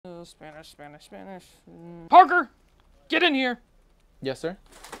Spanish. Parker, get in here. Yes, sir.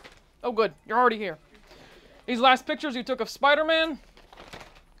 Oh, good. You're already here. These last pictures you took of Spider-Man,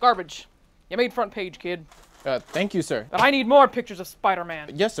 garbage. You made front page, kid. Thank you, sir. But I need more pictures of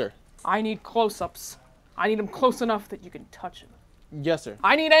Spider-Man. Yes, sir. I need close-ups. I need him close enough that you can touch him. Yes, sir.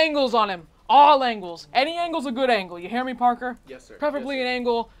 I need angles on him. All angles. Any angle's a good angle. You hear me, Parker? Yes, sir. Preferably Yes, sir. an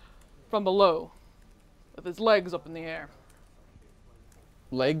angle from below, with his legs up in the air.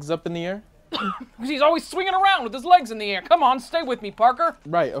 Legs up in the air? Because he's always swinging around with his legs in the air. Come on, stay with me, Parker.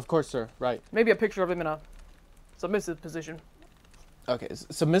 Right, of course, sir. Right. Maybe a picture of him in a submissive position. Okay,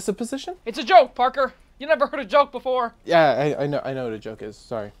 submissive position? It's a joke, Parker. You never heard a joke before. Yeah, I know what a joke is.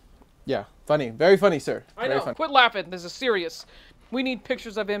 Sorry. Yeah, funny. Very funny, sir. I know. Very funny. Quit laughing. This is serious. We need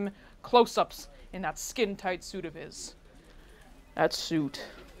pictures of him close-ups in that skin-tight suit of his. That suit.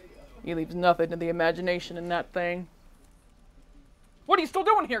 He leaves nothing to the imagination in that thing. What are you still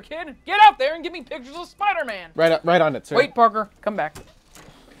doing here, kid? Get out there and give me pictures of Spider-Man. Right on it, sir. Wait, Parker. Come back.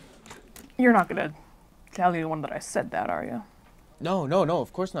 You're not gonna tell anyone that I said that, are you? No,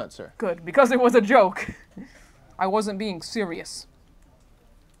 of course not, sir. Good, because it was a joke. I wasn't being serious.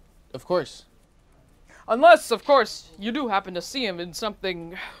 Of course. Unless, of course, you do happen to see him in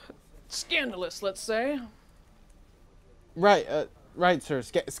something scandalous, let's say. Right, sir.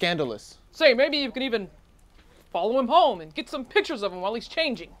 Scandalous. Say, maybe you can even follow him home and get some pictures of him while he's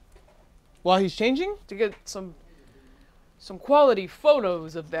changing. While he's changing? To get some quality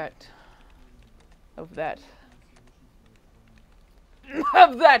photos of that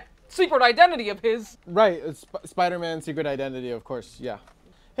secret identity of his. Right, Spider-Man's secret identity, of course, yeah.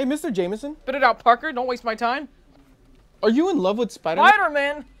 Hey, Mr. Jameson. Spit it out, Parker. Don't waste my time. Are you in love with Spider-Man?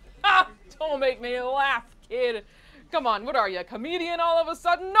 Spider-Man? Ha! Don't make me laugh, kid. Come on, what are you, a comedian all of a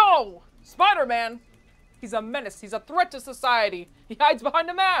sudden? No! Spider-Man, he's a menace. He's a threat to society. He hides behind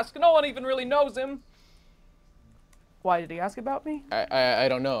a mask. No one even really knows him. Why did he ask about me? I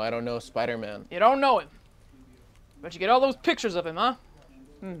don't know. I don't know Spider-Man. You don't know him. But you get all those pictures of him, huh?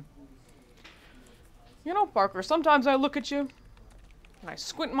 You know, Parker, sometimes I look at you, and I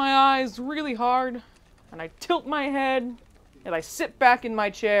squint my eyes really hard, and I tilt my head, and I sit back in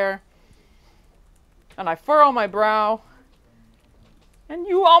my chair, and I furrow my brow, and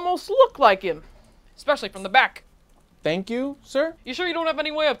you almost look like him, especially from the back. Thank you, sir? You sure you don't have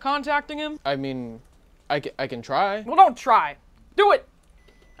any way of contacting him? I mean, I can try. Well, don't try. Do it!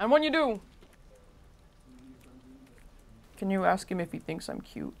 And when you do, can you ask him if he thinks I'm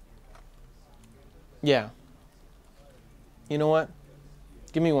cute? Yeah. You know what?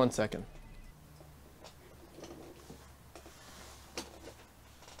 Give me 1 second.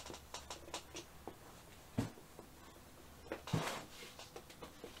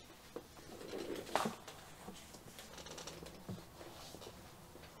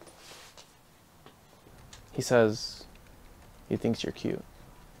 He says he thinks you're cute.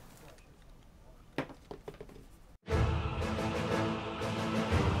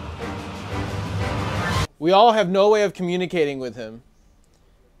 We all have no way of communicating with him.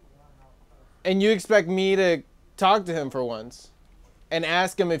 And you expect me to talk to him for once and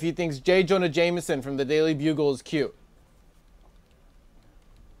ask him if he thinks J. Jonah Jameson from the Daily Bugle is cute.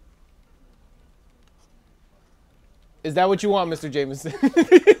 Is that what you want, Mr. Jameson?